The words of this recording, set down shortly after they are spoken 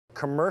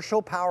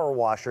commercial power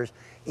washers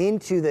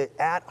into the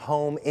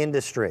at-home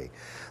industry.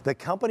 The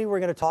company we're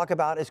going to talk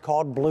about is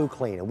called Blue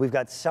Clean, and we've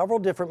got several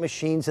different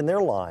machines in their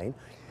line.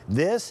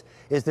 This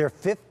is their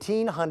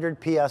 1500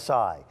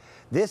 PSI.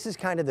 This is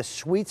kind of the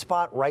sweet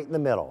spot right in the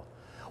middle.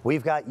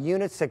 We've got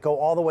units that go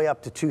all the way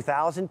up to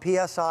 2000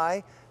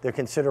 PSI. They're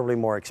considerably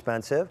more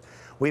expensive.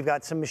 We've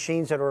got some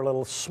machines that are a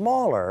little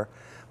smaller,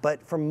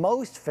 but for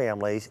most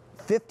families,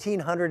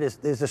 1500 is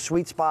the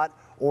sweet spot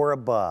or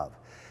above.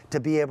 To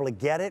be able to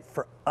get it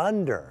for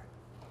under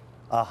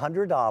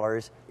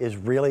 $100 is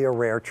really a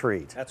rare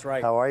treat. That's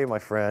right. How are you, my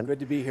friend? Good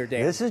to be here,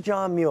 Dan. This is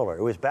John Mueller.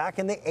 It was back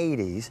in the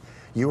 80s.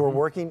 You were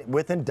working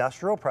with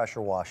industrial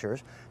pressure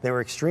washers. They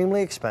were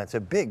extremely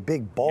expensive,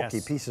 big, bulky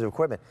pieces of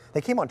equipment.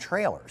 They came on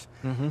trailers.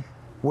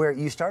 Where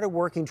you started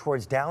working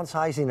towards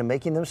downsizing and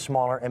making them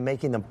smaller and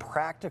making them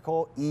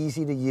practical,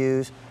 easy to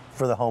use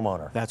for the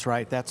homeowner. That's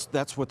right.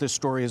 That's what this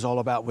story is all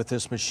about with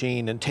this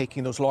machine, and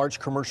taking those large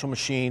commercial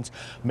machines,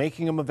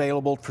 making them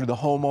available for the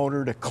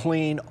homeowner to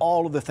clean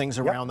all of the things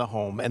around the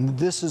home. And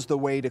this is the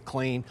way to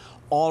clean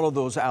all of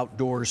those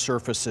outdoor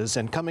surfaces.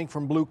 And coming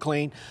from Blue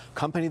Clean,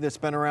 company that's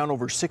been around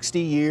over 60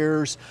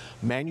 years,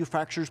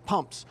 manufactures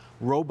pumps,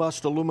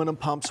 robust aluminum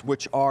pumps,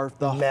 which are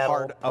the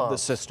heart of the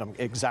system.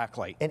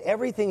 Exactly. And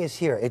everything is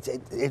here.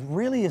 It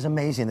really is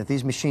amazing that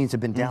these machines have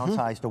been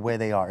downsized the way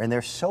they are, and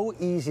they're so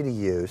easy to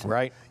use.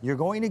 Right. You're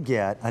going to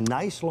get a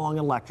nice long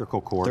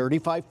electrical cord.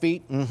 35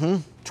 feet.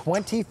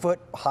 20-foot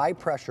high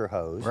pressure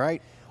hose.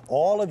 Right.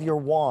 All of your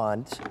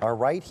wands are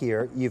right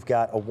here. You've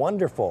got a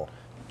wonderful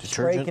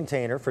spray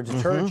container for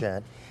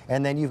detergent,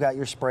 and then you've got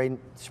your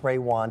spray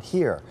wand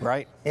here.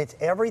 Right. It's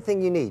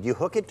everything you need. You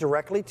hook it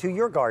directly to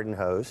your garden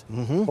hose,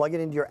 plug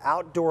it into your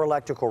outdoor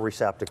electrical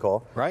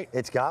receptacle. Right.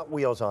 It's got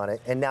wheels on it,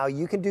 and now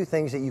you can do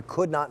things that you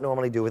could not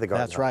normally do with a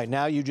garden hose. That's right.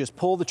 Now you just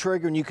pull the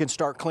trigger and you can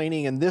start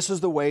cleaning, and this is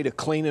the way to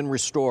clean and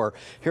restore.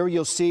 Here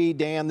you'll see,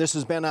 Dan, this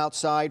has been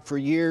outside for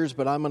years,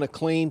 but I'm going to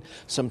clean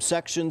some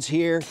sections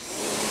here.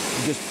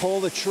 You just pull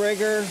the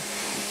trigger,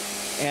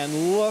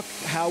 and look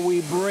how we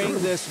bring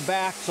this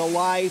back to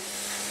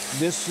life.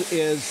 This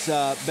is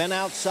been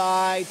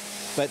outside,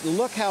 but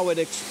look how it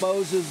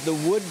exposes the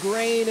wood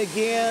grain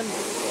again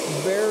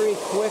very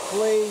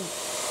quickly.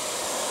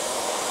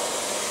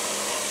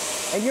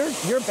 And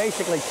you're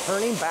basically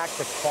turning back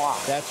the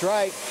clock. That's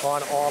right.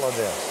 On all of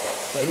this.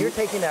 And you're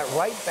taking that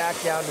right back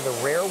down to the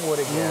rare wood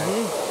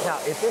again. Now,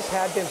 if this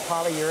had been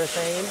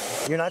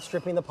polyurethane, you're not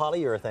stripping the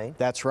polyurethane.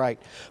 That's right.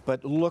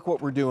 But look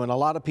what we're doing. A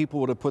lot of people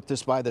would have put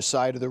this by the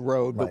side of the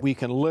road, but we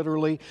can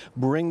literally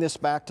bring this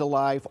back to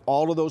life.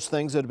 All of those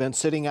things that have been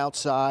sitting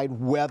outside,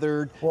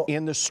 weathered,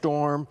 in the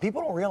storm.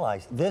 People don't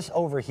realize this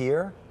over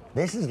here,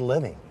 this is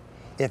living.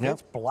 If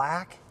it's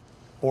black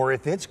or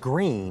if it's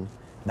green,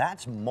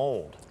 that's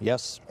mold.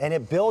 Yes. And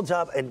it builds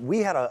up, and we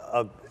had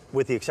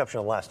with the exception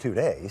of the last 2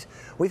 days,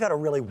 we've had a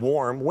really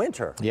warm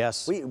winter.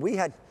 Yes. We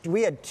had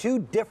 2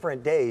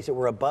 different days that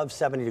were above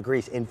 70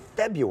 degrees in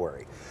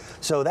February.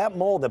 So that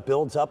mold that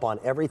builds up on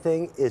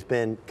everything has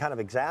been kind of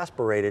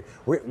exasperated.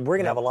 We're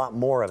going to have a lot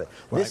more of it.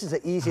 This is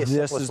the easiest,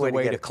 simplest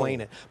way to clean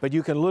it. But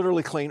you can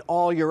literally clean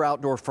all your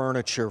outdoor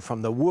furniture,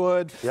 from the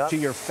wood to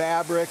your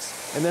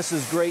fabrics. And this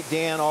is great,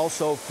 Dan,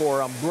 also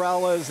for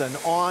umbrellas and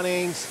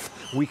awnings.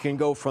 We can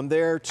go from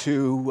there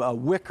to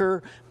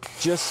wicker,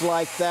 just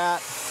like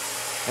that.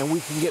 And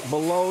we can get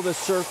below the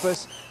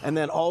surface. And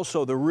then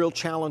also the real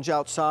challenge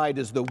outside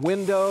is the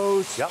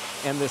windows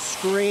and the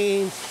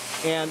screens.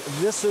 And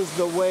this is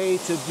the way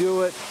to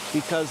do it,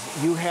 because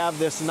you have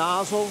this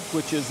nozzle,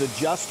 which is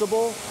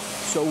adjustable.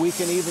 So we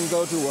can even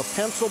go to a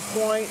pencil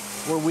point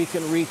where we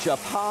can reach up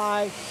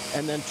high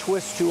and then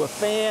twist to a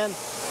fan,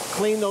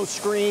 clean those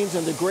screens.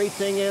 And the great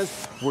thing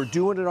is, we're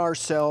doing it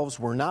ourselves.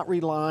 We're not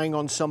relying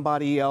on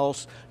somebody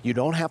else. You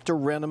don't have to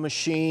rent a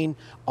machine,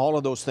 all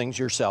of those things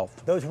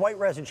yourself. Those white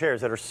resin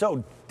chairs that are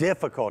so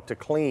difficult to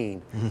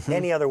clean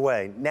any other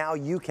way, now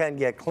you can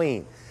get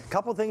clean.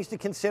 Couple things to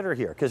consider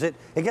here, because it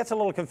gets a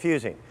little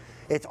confusing.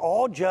 It's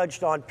all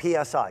judged on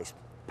PSI,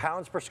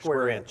 pounds per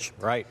square inch.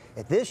 Right.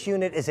 This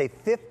unit is a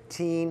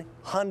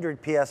 1500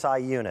 PSI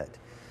unit.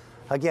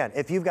 Again,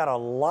 if you've got a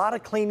lot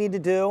of cleaning to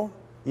do,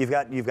 you've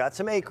got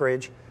some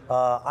acreage,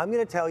 I'm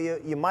going to tell you,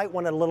 you might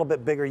want a little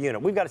bit bigger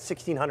unit. We've got a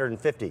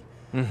 1650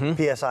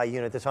 PSI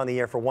unit that's on the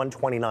air for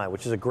 $129,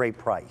 which is a great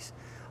price.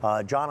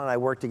 John and I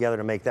worked together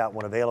to make that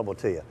one available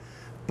to you.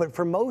 But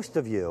for most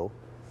of you,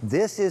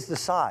 this is the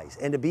size.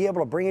 And to be able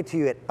to bring it to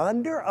you at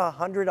under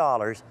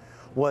 $100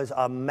 was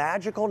a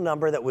magical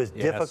number that was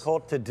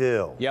difficult to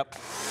do. Yep,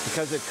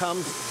 because it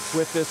comes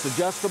with this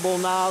adjustable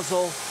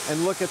nozzle.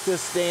 And look at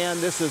this, Dan.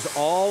 This is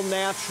all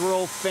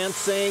natural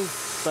fencing.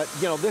 But,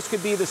 you know, this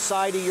could be the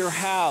side of your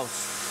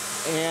house.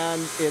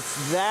 And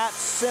it's that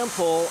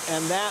simple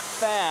and that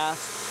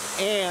fast.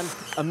 and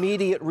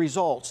immediate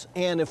results.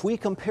 And if we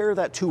compare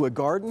that to a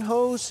garden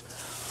hose,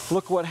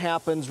 look what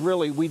happens.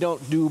 Really, we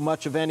don't do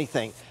much of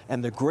anything.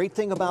 And the great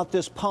thing about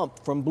this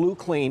pump from Blue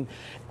Clean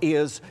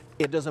is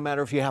it doesn't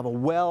matter if you have a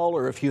well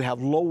or if you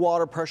have low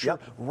water pressure,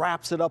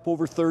 wraps it up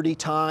over 30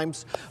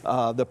 times.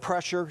 The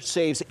pressure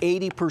saves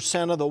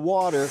 80% of the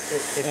water.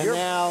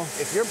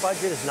 If your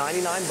budget is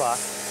 99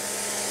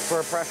 bucks for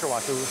a pressure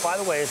washer, which by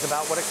the way is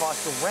about what it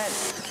costs to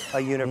rent a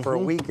unit for a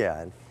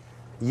weekend,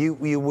 you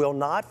will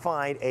not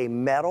find a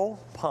metal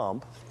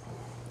pump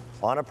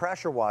on a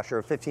pressure washer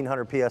of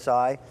 1,500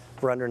 PSI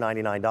for under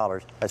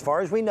 $99, as far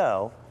as we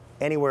know,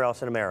 anywhere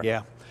else in America.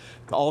 Yeah.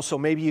 Also,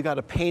 maybe you got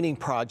a painting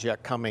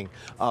project coming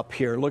up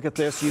here. Look at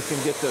this. You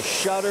can get the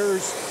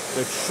shutters,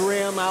 the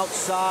trim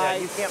outside.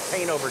 Yeah, you can't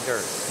paint over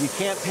dirt. You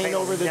can't paint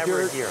over the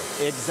dirt.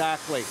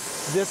 Exactly.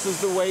 This is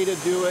the way to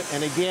do it.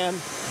 And again,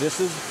 this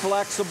is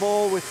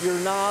flexible with your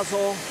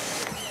nozzle.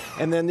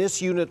 And then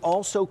this unit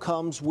also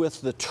comes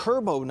with the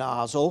turbo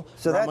nozzle.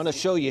 So I'm going to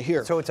show you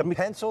here. So it's a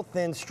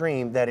pencil-thin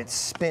stream that it's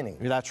spinning.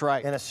 That's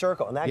right. In a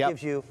circle, and that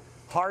gives you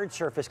hard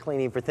surface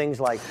cleaning for things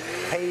like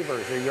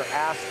pavers or your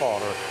asphalt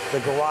or the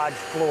garage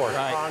floor,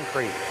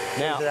 concrete,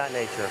 things of that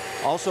nature.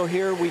 Also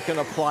here we can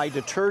apply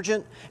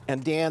detergent,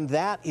 and Dan,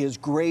 that is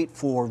great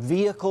for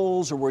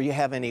vehicles or where you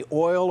have any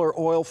oil or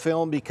oil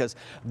film, because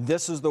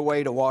this is the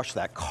way to wash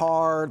that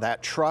car,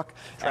 that truck,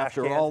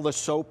 after all the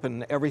soap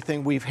and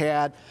everything we've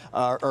had,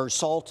 or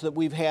salt that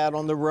we've had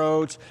on the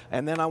roads.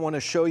 And then I want to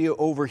show you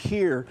over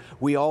here,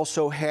 we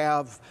also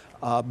have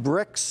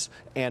bricks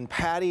and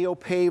patio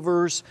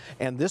pavers,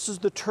 and this is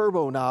the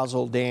turbo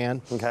nozzle,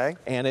 Dan. Okay.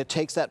 And it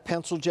takes that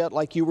pencil jet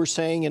like you were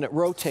saying, and it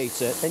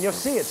rotates it. And you'll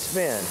see it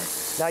spin.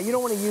 Now you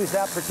don't want to use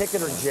that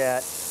particular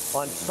jet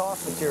on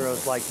soft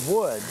materials like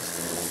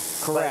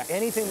woods. Correct. But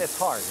anything that's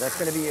hard, that's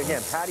going to be,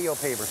 again, patio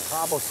pavers,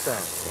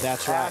 cobblestone,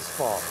 that's right,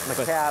 asphalt,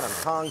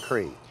 macadam,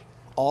 concrete.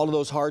 All of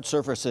those hard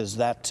surfaces,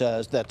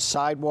 that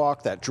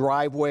sidewalk, that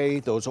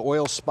driveway, those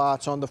oil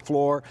spots on the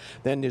floor,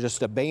 then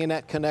just a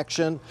bayonet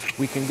connection.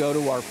 We can go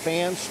to our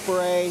fan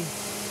spray.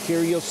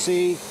 Here you'll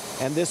see,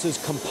 and this is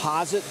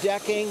composite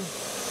decking.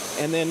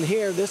 And then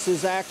here, this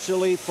is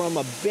actually from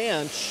a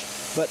bench,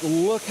 but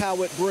look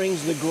how it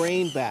brings the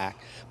grain back.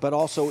 But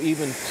also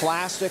even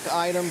plastic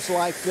items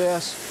like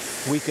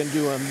this, we can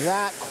do them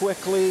that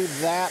quickly,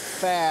 that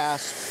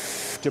fast,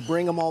 to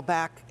bring them all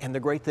back. And the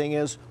great thing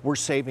is we're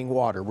saving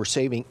water. We're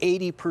saving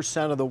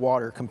 80% of the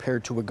water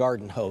compared to a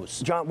garden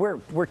hose. John,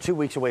 we're 2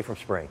 weeks away from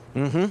spring.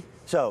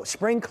 So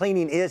spring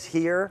cleaning is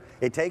here.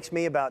 It takes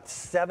me about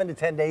 7 to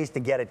 10 days to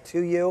get it to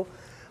you.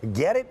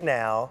 Get it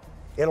now.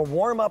 It'll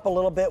warm up a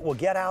little bit. We'll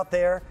get out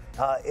there.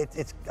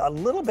 It's a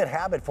little bit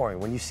habit forming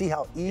when you see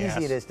how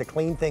easy it is to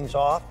clean things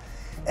off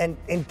and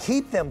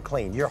keep them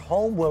clean. Your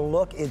home will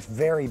look its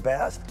very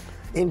best.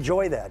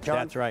 Enjoy that, John.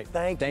 That's right.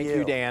 Thank you. Thank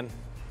you, Dan.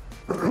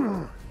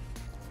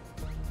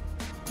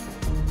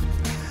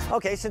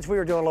 Okay, since we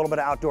were doing a little bit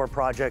of outdoor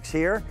projects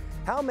here,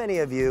 how many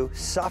of you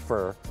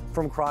suffer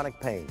from chronic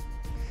pain?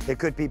 It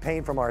could be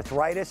pain from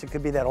arthritis, it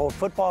could be that old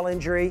football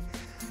injury.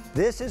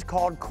 This is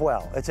called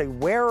Quell. It's a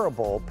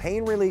wearable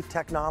pain relief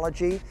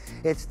technology.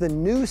 It's the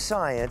new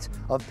science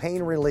of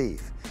pain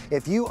relief.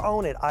 If you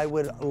own it, I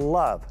would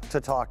love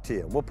to talk to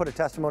you. We'll put a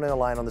testimonial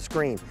line on the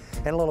screen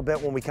in a little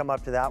bit when we come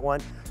up to that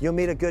one. You'll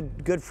meet a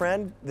good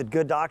friend, the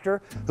good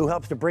doctor who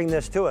helps to bring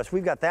this to us.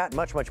 We've got that and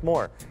much, much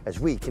more as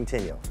we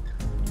continue.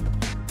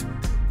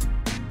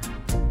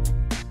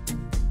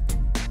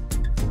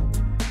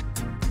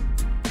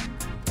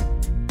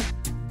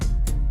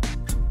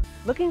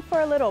 Looking for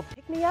a little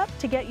pick-me-up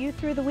to get you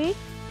through the week?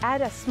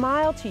 Add a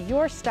smile to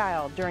your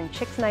style during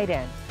Chicks Night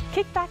In.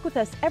 Kick back with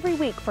us every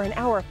week for an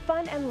hour of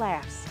fun and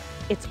laughs.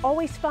 It's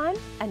always fun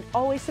and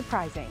always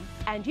surprising.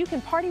 And you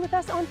can party with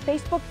us on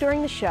Facebook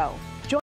during the show.